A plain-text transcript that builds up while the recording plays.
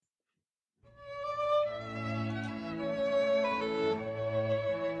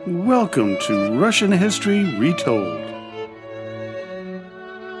Welcome to Russian History Retold,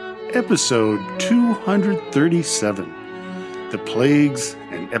 Episode 237, The Plagues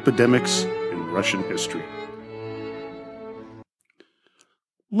and Epidemics in Russian History.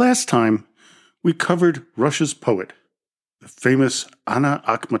 Last time, we covered Russia's poet, the famous Anna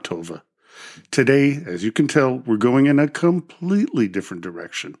Akhmatova. Today, as you can tell, we're going in a completely different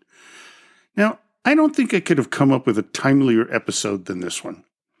direction. Now, I don't think I could have come up with a timelier episode than this one.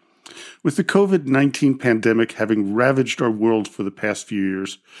 With the COVID-19 pandemic having ravaged our world for the past few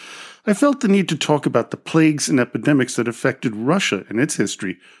years, I felt the need to talk about the plagues and epidemics that affected Russia and its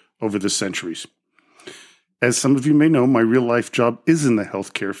history over the centuries. As some of you may know, my real-life job is in the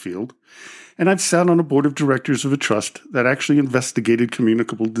healthcare field, and I've sat on a board of directors of a trust that actually investigated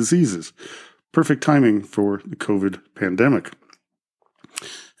communicable diseases. Perfect timing for the COVID pandemic.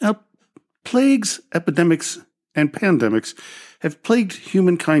 Now, plagues, epidemics, and pandemics have plagued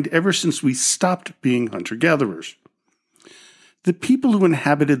humankind ever since we stopped being hunter-gatherers. The people who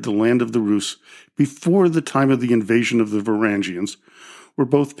inhabited the land of the Rus before the time of the invasion of the Varangians were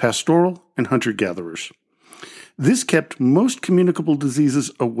both pastoral and hunter-gatherers. This kept most communicable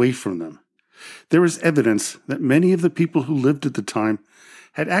diseases away from them. There is evidence that many of the people who lived at the time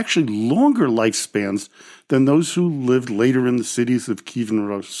had actually longer lifespans than those who lived later in the cities of Kiev and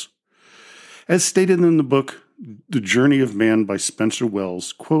Rus. As stated in the book, The Journey of Man by Spencer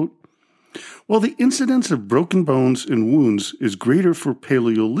Wells, quote, "While the incidence of broken bones and wounds is greater for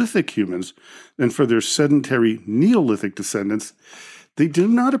Paleolithic humans than for their sedentary Neolithic descendants, they do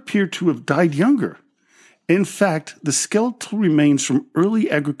not appear to have died younger. In fact, the skeletal remains from early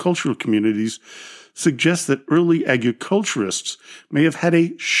agricultural communities suggest that early agriculturists may have had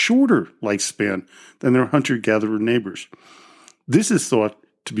a shorter lifespan than their hunter-gatherer neighbors. This is thought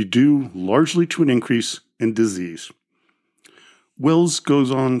to be due largely to an increase in disease." Wells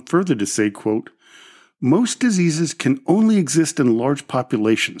goes on further to say, quote, "Most diseases can only exist in large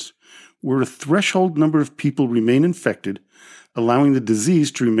populations, where a threshold number of people remain infected, allowing the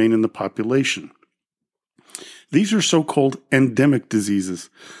disease to remain in the population. These are so-called endemic diseases,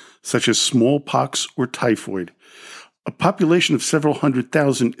 such as smallpox or typhoid. A population of several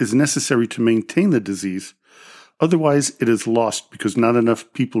 100,000 is necessary to maintain the disease. Otherwise, it is lost because not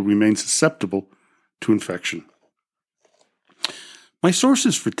enough people remain susceptible to infection." My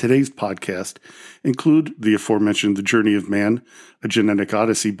sources for today's podcast include the aforementioned The Journey of Man, A Genetic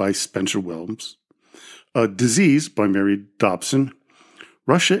Odyssey by Spencer Wells, A Disease by Mary Dobson,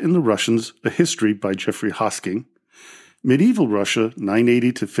 Russia and the Russians, A History by Jeffrey Hosking, Medieval Russia,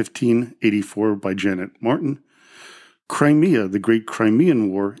 980 to 1584 by Janet Martin, Crimea, The Great Crimean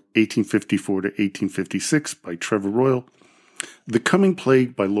War, 1854 to 1856 by Trevor Royal, The Coming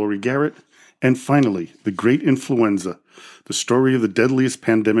Plague by Laurie Garrett, and finally, The Great Influenza, The Story of the Deadliest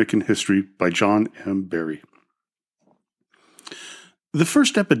Pandemic in History by John M. Berry. The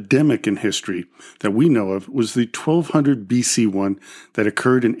first epidemic in history that we know of was the 1200 BC one that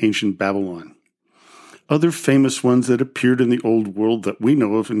occurred in ancient Babylon. Other famous ones that appeared in the Old World that we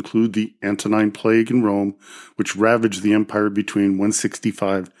know of include the Antonine Plague in Rome, which ravaged the empire between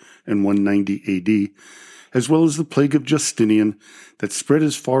 165 and 190 AD, as well as the Plague of Justinian that spread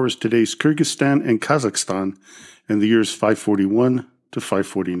as far as today's Kyrgyzstan and Kazakhstan in the years 541 to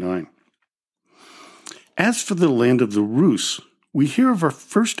 549. As for the land of the Rus, we hear of our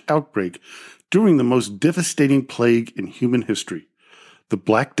first outbreak during the most devastating plague in human history, the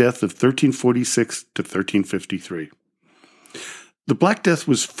Black Death of 1346 to 1353. The Black Death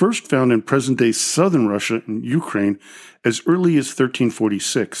was first found in present-day southern Russia and Ukraine as early as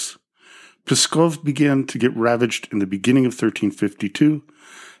 1346. Pskov began to get ravaged in the beginning of 1352,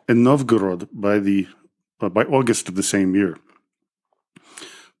 and Novgorod by August of the same year.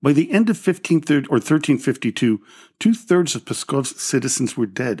 By the end of 1352, two-thirds of Pskov's citizens were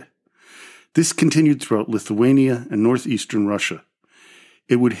dead. This continued throughout Lithuania and northeastern Russia.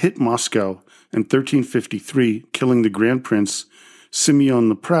 It would hit Moscow in 1353, killing the Grand Prince Simeon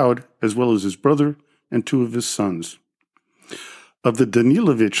the Proud, as well as his brother and two of his sons. Of the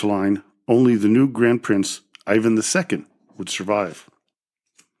Danilovich line, only the new Grand Prince, Ivan II, would survive.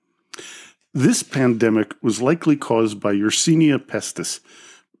 This pandemic was likely caused by Yersinia pestis,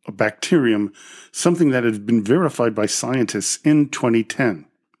 a bacterium, something that had been verified by scientists in 2010.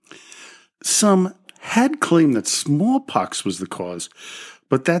 Some had claimed that smallpox was the cause,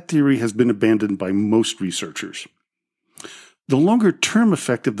 but that theory has been abandoned by most researchers. The longer-term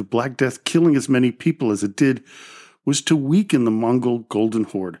effect of the Black Death killing as many people as it did was to weaken the Mongol Golden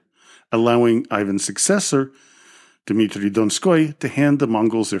Horde, allowing Ivan's successor, Dmitry Donskoy, to hand the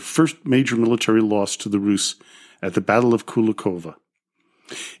Mongols their first major military loss to the Rus at the Battle of Kulikovo.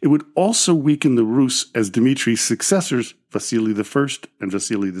 It would also weaken the Rus as Dmitri's successors, Vasily I and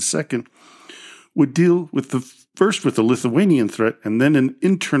Vasily II, would deal with first with the Lithuanian threat and then an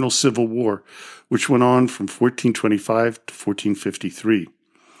internal civil war, which went on from 1425 to 1453.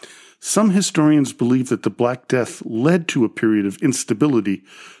 Some historians believe that the Black Death led to a period of instability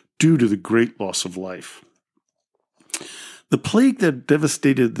due to the great loss of life. The plague that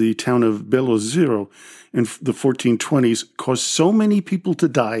devastated the town of Belozero in the 1420s caused so many people to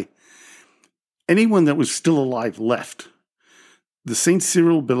die, anyone that was still alive left. The St.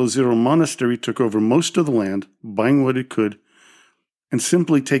 Cyril Belozero monastery took over most of the land, buying what it could, and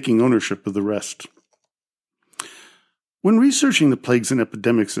simply taking ownership of the rest. When researching the plagues and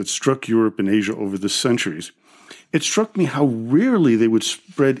epidemics that struck Europe and Asia over the centuries, it struck me how rarely they would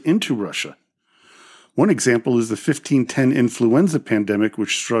spread into Russia. One example is the 1510 influenza pandemic,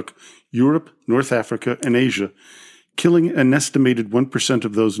 which struck Europe, North Africa, and Asia, killing an estimated 1%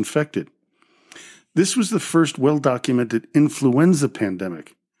 of those infected. This was the first well-documented influenza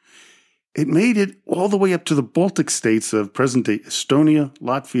pandemic. It made it all the way up to the Baltic states of present-day Estonia,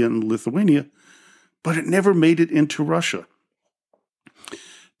 Latvia, and Lithuania, but it never made it into Russia.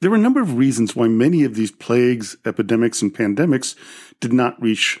 There were a number of reasons why many of these plagues, epidemics, and pandemics did not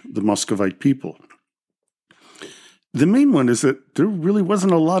reach the Muscovite people. The main one is that there really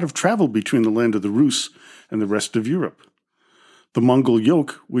wasn't a lot of travel between the land of the Rus and the rest of Europe. The Mongol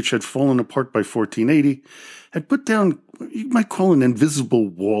yoke, which had fallen apart by 1480, had put down what you might call an invisible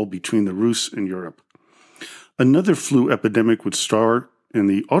wall between the Rus and Europe. Another flu epidemic would start in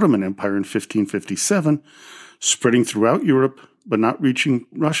the Ottoman Empire in 1557, spreading throughout Europe, but not reaching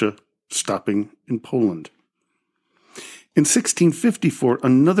Russia, stopping in Poland. In 1654,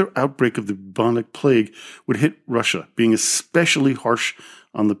 another outbreak of the bubonic plague would hit Russia, being especially harsh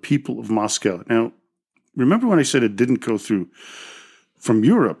on the people of Moscow. Now, remember when I said it didn't go through from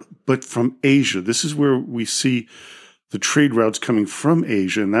Europe, but from Asia? This is where we see the trade routes coming from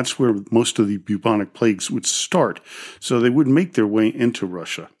Asia, and that's where most of the bubonic plagues would start. So they would make their way into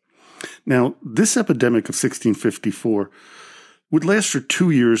Russia. Now, this epidemic of 1654 would last for 2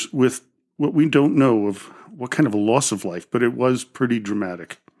 years with what we don't know of what kind of a loss of life, but it was pretty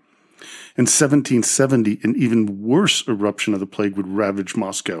dramatic. In 1770, an even worse eruption of the plague would ravage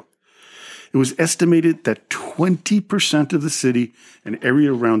Moscow. It was estimated that 20% of the city and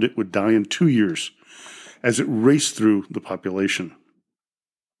area around it would die in 2 years as it raced through the population.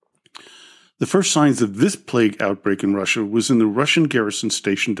 The first signs of this plague outbreak in Russia was in the Russian garrison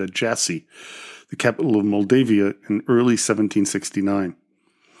stationed at Jassy, the capital of Moldavia, in early 1769.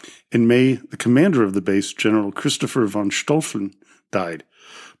 In May, the commander of the base, General Christopher von Stolfen, died.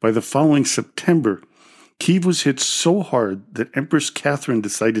 By the following September, Kiev was hit so hard that Empress Catherine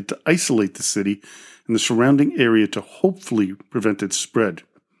decided to isolate the city and the surrounding area to hopefully prevent its spread.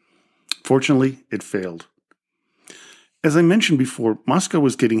 Fortunately, it failed. As I mentioned before, Moscow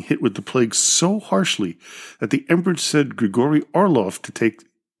was getting hit with the plague so harshly that the emperor sent Grigory Orlov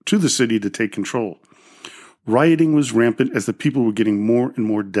to the city to take control. Rioting was rampant as the people were getting more and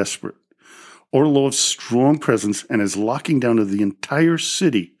more desperate. Orlov's strong presence and his locking down of the entire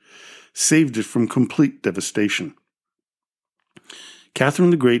city saved it from complete devastation. Catherine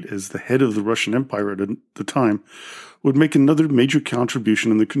the Great, as the head of the Russian Empire at the time, would make another major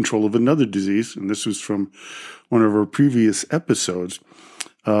contribution in the control of another disease, and this was from one of our previous episodes.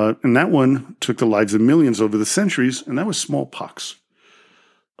 And that one took the lives of millions over the centuries, and that was smallpox.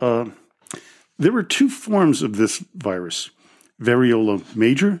 There were two forms of this virus, variola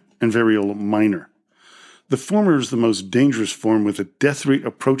major and variola minor. The former is the most dangerous form with a death rate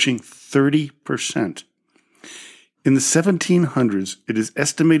approaching 30%. In the 1700s, it is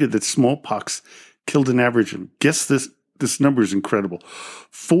estimated that smallpox killed an average of, guess this number is incredible,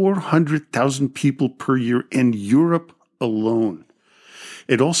 400,000 people per year in Europe alone.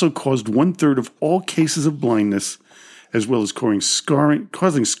 It also caused 1/3 of all cases of blindness, as well as causing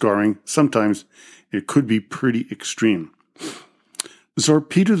scarring. Sometimes it could be pretty extreme. Tsar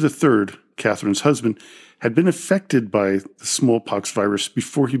Peter III, Catherine's husband, had been affected by the smallpox virus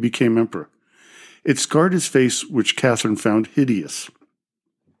before he became emperor. It scarred his face, which Catherine found hideous.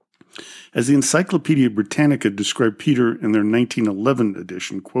 As the Encyclopedia Britannica described Peter in their 1911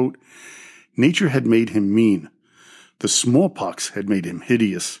 edition, quote, "Nature had made him mean. The smallpox had made him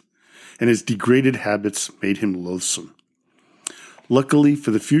hideous, and his degraded habits made him loathsome." Luckily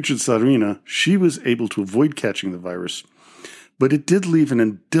for the future Tsarina, she was able to avoid catching the virus, but it did leave an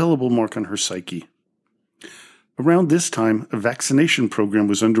indelible mark on her psyche. Around this time, a vaccination program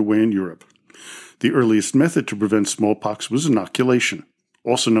was underway in Europe. The earliest method to prevent smallpox was inoculation,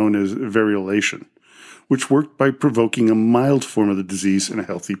 also known as variolation, which worked by provoking a mild form of the disease in a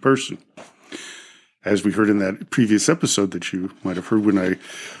healthy person. As we heard in that previous episode that you might have heard when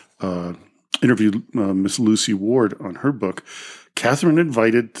I interviewed Miss Lucy Ward on her book, Catherine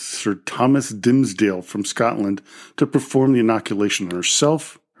invited Sir Thomas Dimmesdale from Scotland to perform the inoculation on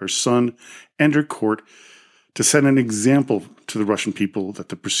herself, her son, and her court to set an example to the Russian people that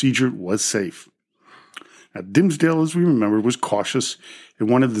the procedure was safe. Now, Dimmesdale, as we remember, was cautious and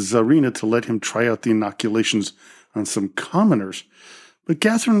wanted the Tsarina to let him try out the inoculations on some commoners, but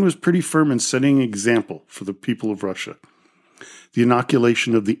Catherine was pretty firm in setting an example for the people of Russia. The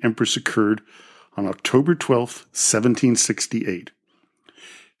inoculation of the Empress occurred on October 12, 1768.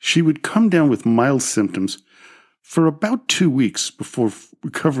 She would come down with mild symptoms for about 2 weeks before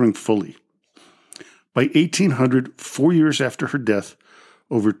recovering fully. By 1800, 4 years after her death,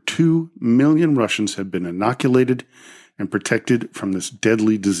 over 2 million Russians had been inoculated and protected from this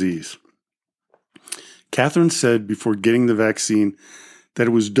deadly disease. Catherine said before getting the vaccine that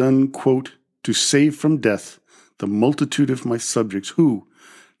it was done, quote, to save from death the multitude of my subjects who,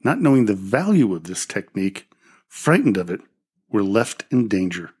 not knowing the value of this technique, frightened of it, were left in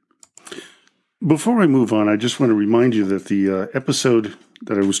danger. Before I move on, I just want to remind you that the episode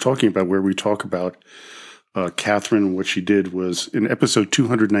that I was talking about where we talk about Catherine and what she did was in episode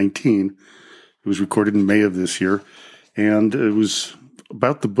 219. It was recorded in May of this year, and it was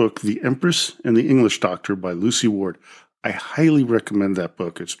about the book The Empress and the English Doctor by Lucy Ward. I highly recommend that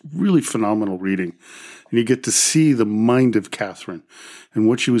book. It's really phenomenal reading, and you get to see the mind of Catherine and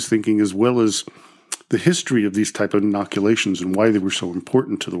what she was thinking, as well as the history of these type of inoculations and why they were so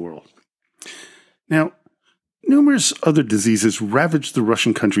important to the world. Now, numerous other diseases ravaged the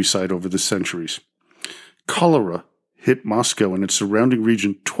Russian countryside over the centuries. Cholera hit Moscow and its surrounding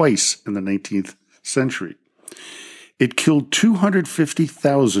region twice in the 19th century. It killed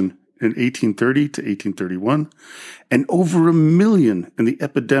 250,000 in 1830 to 1831, and over 1 million in the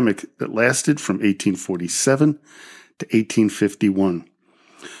epidemic that lasted from 1847 to 1851.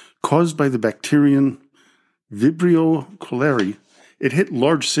 Caused by the bacterium Vibrio cholerae, it hit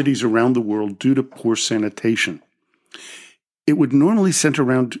large cities around the world due to poor sanitation. It would normally center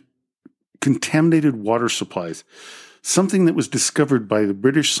around contaminated water supplies, something that was discovered by the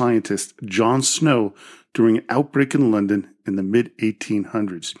British scientist John Snow during an outbreak in London in the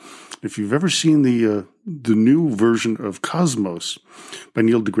mid-1800s. If you've ever seen the new version of Cosmos by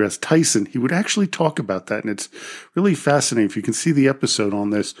Neil deGrasse Tyson, he would actually talk about that, and it's really fascinating. If you can see the episode on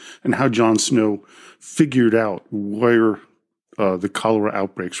this and how John Snow figured out where the cholera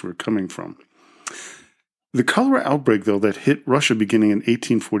outbreaks were coming from. The cholera outbreak, though, that hit Russia beginning in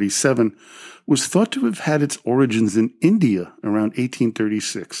 1847 was thought to have had its origins in India around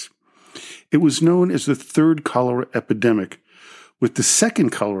 1836. It was known as the third cholera epidemic, with the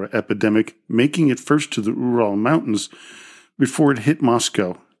second cholera epidemic making it first to the Ural Mountains before it hit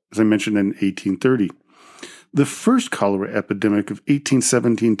Moscow, as I mentioned, in 1830. The first cholera epidemic of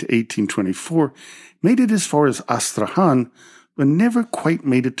 1817 to 1824 made it as far as Astrakhan, but never quite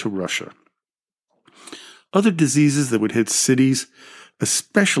made it to Russia. Other diseases that would hit cities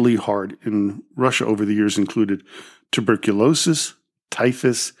especially hard in Russia over the years included tuberculosis,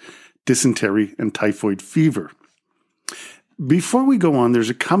 typhus, dysentery, and typhoid fever. Before we go on, there's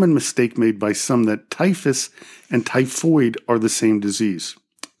a common mistake made by some that typhus and typhoid are the same disease.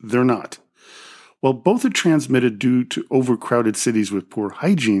 They're not. While both are transmitted due to overcrowded cities with poor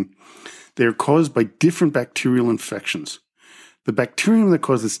hygiene, they are caused by different bacterial infections. The bacterium that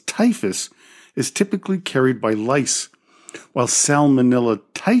causes typhus is typically carried by lice, while Salmonella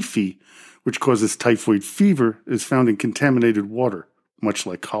typhi, which causes typhoid fever, is found in contaminated water, much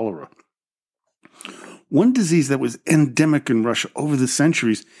like cholera. One disease that was endemic in Russia over the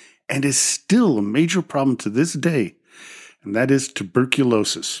centuries and is still a major problem to this day, and that is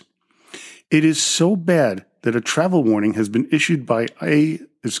tuberculosis. It is so bad that a travel warning has been issued by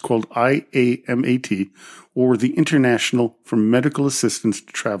it's called IAMAT, or the International for Medical Assistance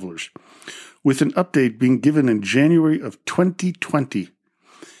to Travelers, with an update being given in January of 2020.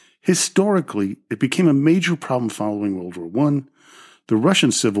 Historically, it became a major problem following World War I, the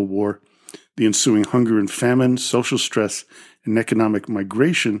Russian Civil War, the ensuing hunger and famine, social stress, and economic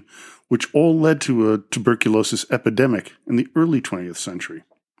migration, which all led to a tuberculosis epidemic in the early 20th century.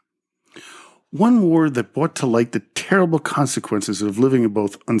 One war that brought to light the terrible consequences of living in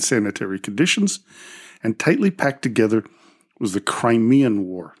both unsanitary conditions and tightly packed together was the Crimean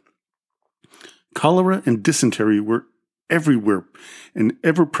War. Cholera and dysentery were everywhere and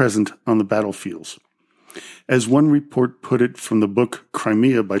ever present on the battlefields. As one report put it from the book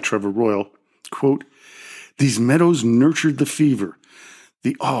Crimea by Trevor Royal, quote, "These meadows nurtured the fever.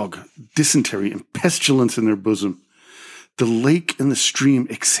 the ague, dysentery, and pestilence in their bosom. The lake and the stream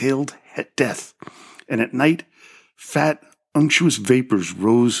exhaled death, and at night, fat, unctuous vapors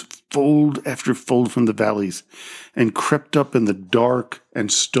rose fold after fold from the valleys, and crept up in the dark,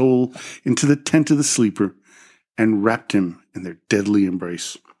 and stole into the tent of the sleeper, and wrapped him in their deadly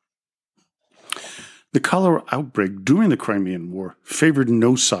embrace. The cholera outbreak during the Crimean War favored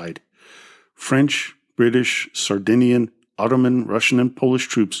no side. French, British, Sardinian, Ottoman, Russian, and Polish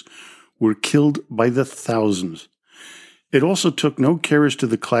troops were killed by the thousands. It also took no care as to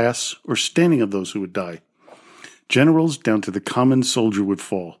the class or standing of those who would die. Generals down to the common soldier would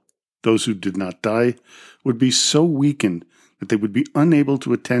fall. Those who did not die would be so weakened that they would be unable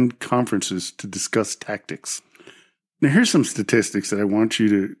to attend conferences to discuss tactics. Now, here's some statistics that I want you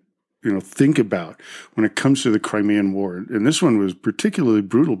to think about when it comes to the Crimean War. And this one was particularly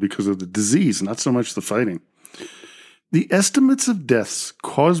brutal because of the disease, not so much the fighting. The estimates of deaths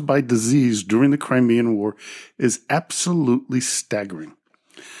caused by disease during the Crimean War is absolutely staggering.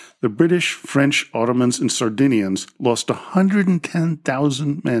 The British, French, Ottomans, and Sardinians lost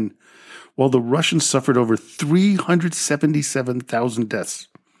 110,000 men, while the Russians suffered over 377,000 deaths.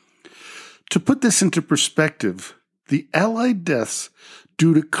 To put this into perspective, the Allied deaths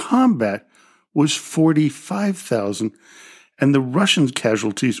due to combat was 45,000, and the Russian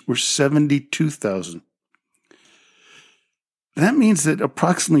casualties were 72,000. That means that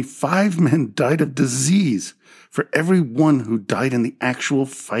approximately 5 men died of disease for every one who died in the actual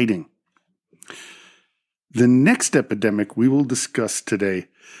fighting. The next epidemic we will discuss today,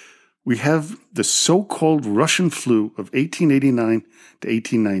 we have the so-called Russian flu of 1889 to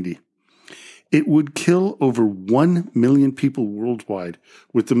 1890. It would kill over 1 million people worldwide,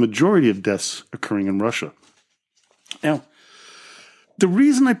 with the majority of deaths occurring in Russia. Now, the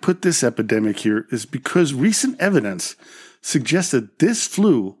reason I put this epidemic here is because recent evidence suggests that this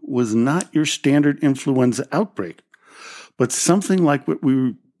flu was not your standard influenza outbreak, but something like what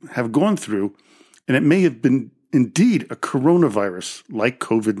we have gone through, and it may have been indeed a coronavirus like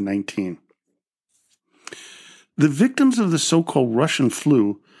COVID-19. The victims of the so-called Russian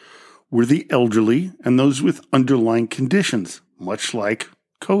flu were the elderly and those with underlying conditions, much like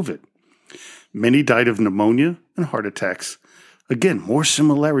COVID. Many died of pneumonia and heart attacks. Again, more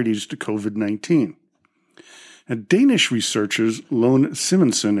similarities to COVID-19. Now, Danish researchers Lone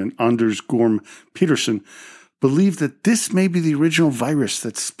Simonsen and Anders Gorm Petersen believe that this may be the original virus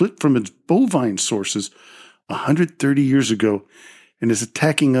that split from its bovine sources 130 years ago and is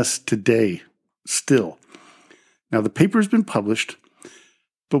attacking us today still. Now, the paper has been published,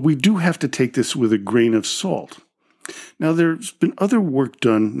 but we do have to take this with a grain of salt. Now, there's been other work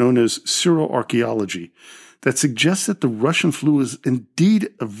done known as seroarchaeology that suggests that the Russian flu is indeed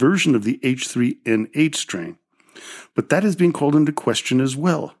a version of the H3N8 strain. But that is being called into question as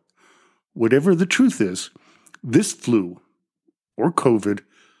well. Whatever the truth is, this flu, or COVID,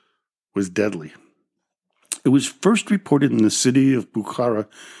 was deadly. It was first reported in the city of Bukhara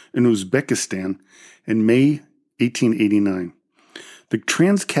in Uzbekistan in May 1889. The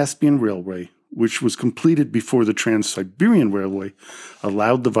Trans-Caspian Railway, which was completed before the Trans-Siberian Railway,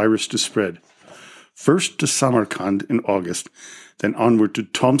 allowed the virus to spread, first to Samarkand in August, then onward to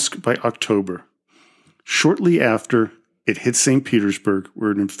Tomsk by October. Shortly after, it hit St. Petersburg,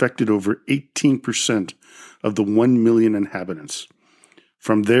 where it infected over 18% of the 1 million inhabitants.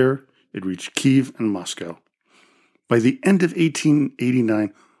 From there, it reached Kyiv and Moscow. By the end of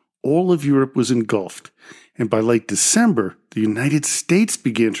 1889, all of Europe was engulfed, and by late December, the United States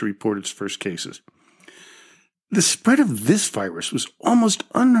began to report its first cases. The spread of this virus was almost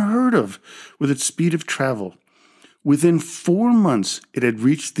unheard of with its speed of travel. Within 4 months, it had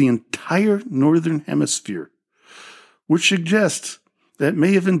reached the entire northern hemisphere, which suggests that it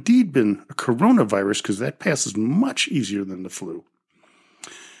may have indeed been a coronavirus because that passes much easier than the flu.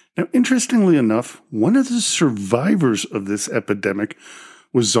 Now, interestingly enough, one of the survivors of this epidemic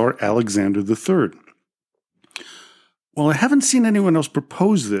was Tsar Alexander III. While I haven't seen anyone else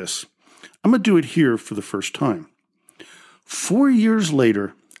propose this, I'm going to do it here for the first time. 4 years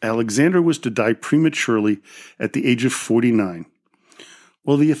later, Alexander was to die prematurely at the age of 49.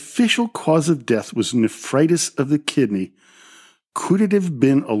 While the official cause of death was nephritis of the kidney, could it have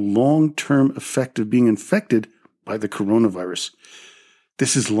been a long-term effect of being infected by the coronavirus?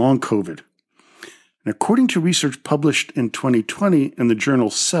 This is long COVID. And according to research published in 2020 in the journal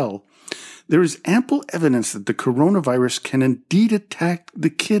Cell, there is ample evidence that the coronavirus can indeed attack the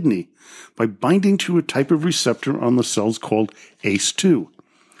kidney by binding to a type of receptor on the cells called ACE2.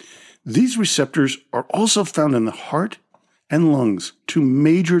 These receptors are also found in the heart and lungs, two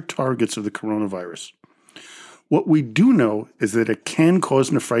major targets of the coronavirus. What we do know is that it can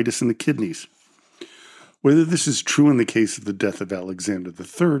cause nephritis in the kidneys. Whether this is true in the case of the death of Alexander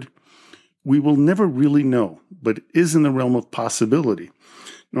III, we will never really know, but it is in the realm of possibility.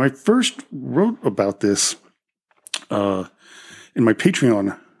 Now, I first wrote about this in my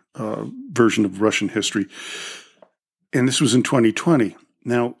Patreon version of Russian history, and this was in 2020.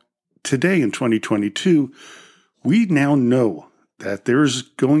 Now, today in 2022, we now know that there's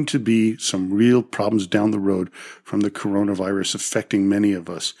going to be some real problems down the road from the coronavirus affecting many of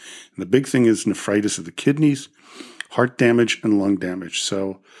us. And the big thing is nephritis of the kidneys, heart damage, and lung damage.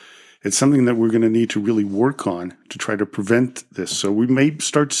 So it's something that we're going to need to really work on to try to prevent this. So we may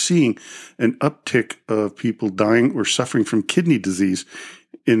start seeing an uptick of people dying or suffering from kidney disease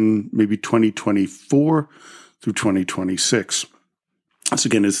in maybe 2024 through 2026. This,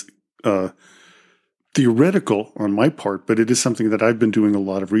 again, is theoretical on my part, but it is something that I've been doing a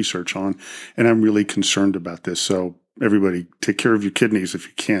lot of research on, and I'm really concerned about this. So everybody, take care of your kidneys if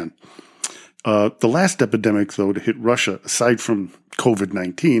you can. The last epidemic, though, to hit Russia, aside from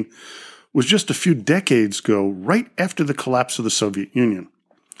COVID-19, was just a few decades ago, right after the collapse of the Soviet Union.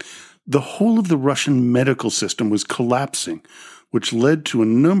 The whole of the Russian medical system was collapsing, which led to a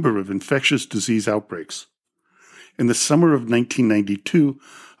number of infectious disease outbreaks. In the summer of 1992,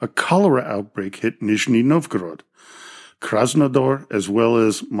 a cholera outbreak hit Nizhny Novgorod, Krasnodar, as well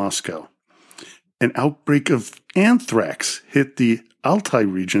as Moscow. An outbreak of anthrax hit the Altai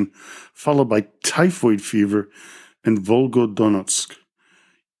region, followed by typhoid fever in Volgodonetsk.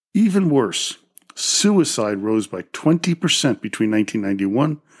 Even worse, suicide rose by 20% between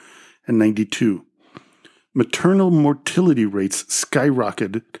 1991 and 92. Maternal mortality rates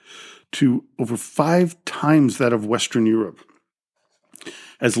skyrocketed to over 5 times that of Western Europe.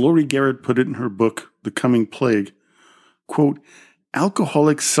 As Laurie Garrett put it in her book, The Coming Plague, quote,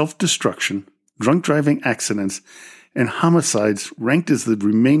 alcoholic self-destruction, drunk driving accidents, and homicides ranked as the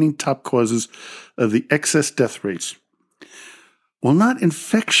remaining top causes of the excess death rates. While not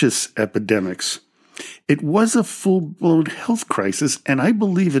infectious epidemics, it was a full-blown health crisis, and I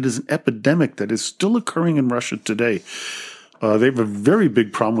believe it is an epidemic that is still occurring in Russia today. They have a very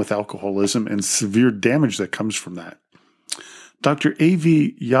big problem with alcoholism and severe damage that comes from that. Dr.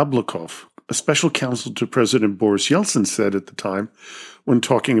 A.V. Yablokov, a special counsel to President Boris Yeltsin, said at the time, when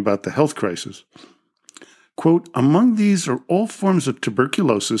talking about the health crisis, quote, among these are all forms of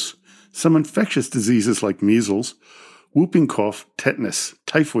tuberculosis, some infectious diseases like measles, whooping cough, tetanus,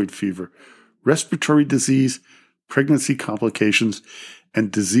 typhoid fever, respiratory disease, pregnancy complications,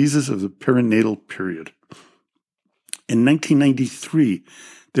 and diseases of the perinatal period. In 1993,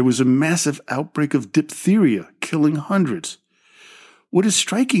 there was a massive outbreak of diphtheria, killing hundreds. What is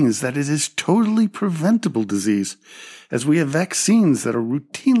striking is that it is totally preventable disease, as we have vaccines that are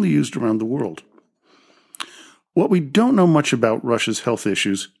routinely used around the world. What we don't know much about Russia's health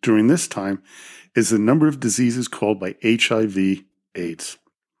issues during this time is the number of diseases called by HIV/AIDS.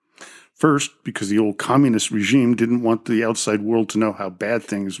 First, because the old communist regime didn't want the outside world to know how bad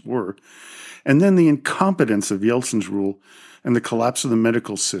things were, and then the incompetence of Yeltsin's rule and the collapse of the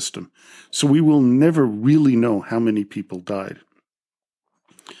medical system, so we will never really know how many people died.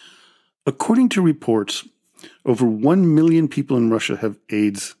 According to reports, over 1 million people in Russia have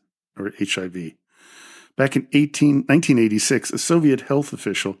AIDS or HIV. Back in 1986, a Soviet health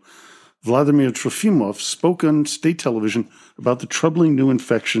official, Vladimir Trofimov, spoke on state television about the troubling new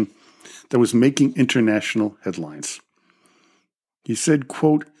infection that was making international headlines. He said,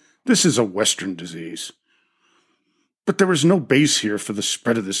 quote, this is a Western disease. But there is no base here for the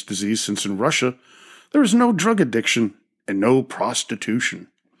spread of this disease, since in Russia there is no drug addiction and no prostitution.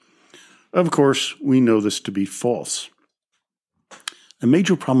 Of course, we know this to be false. A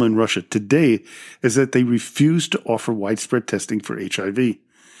major problem in Russia today is that they refuse to offer widespread testing for HIV.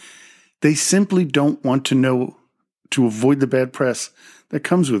 They simply don't want to know to avoid the bad press that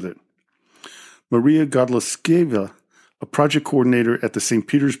comes with it. Maria Godleskeva, a project coordinator at the St.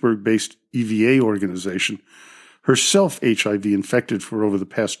 Petersburg-based EVA organization, herself HIV infected for over the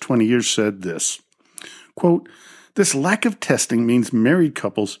past 20 years, said this, quote, this lack of testing means married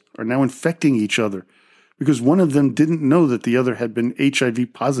couples are now infecting each other because one of them didn't know that the other had been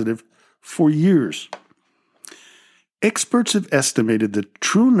HIV positive for years. Experts have estimated the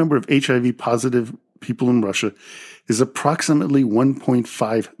true number of HIV positive people in Russia is approximately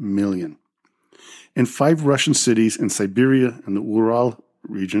 1.5 million. In 5 Russian cities in Siberia and the Ural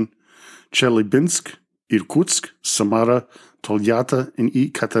region, Chelyabinsk, Irkutsk, Samara, Tolyatti, and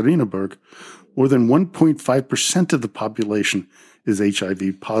Ekaterinburg, more than 1.5% of the population is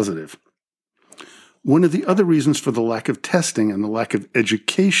HIV positive. One of the other reasons for the lack of testing and the lack of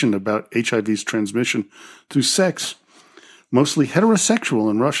education about HIV's transmission through sex, mostly heterosexual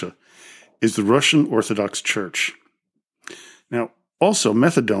in Russia, is the Russian Orthodox Church. Now, also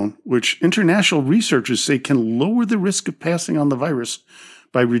methadone, which international researchers say can lower the risk of passing on the virus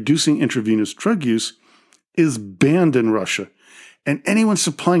by reducing intravenous drug use, is banned in Russia, and anyone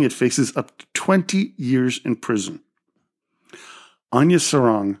supplying it faces up to 20 years in prison. Anya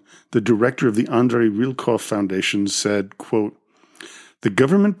Sarang, the director of the Andrei Rilkov Foundation, said, quote, "The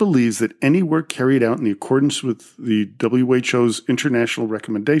government believes that any work carried out in accordance with the WHO's international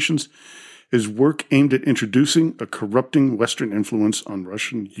recommendations is work aimed at introducing a corrupting Western influence on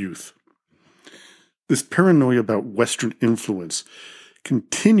Russian youth." This paranoia about Western influence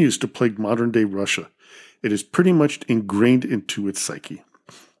continues to plague modern-day Russia. It is pretty much ingrained into its psyche.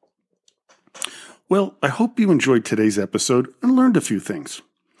 Well, I hope you enjoyed today's episode and learned a few things.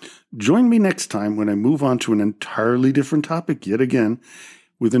 Join me next time when I move on to an entirely different topic yet again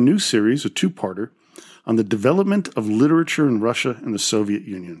with a new series, a two-parter, on the development of literature in Russia and the Soviet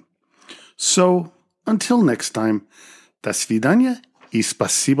Union. So, until next time, до свидания и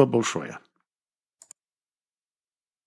спасибо большое.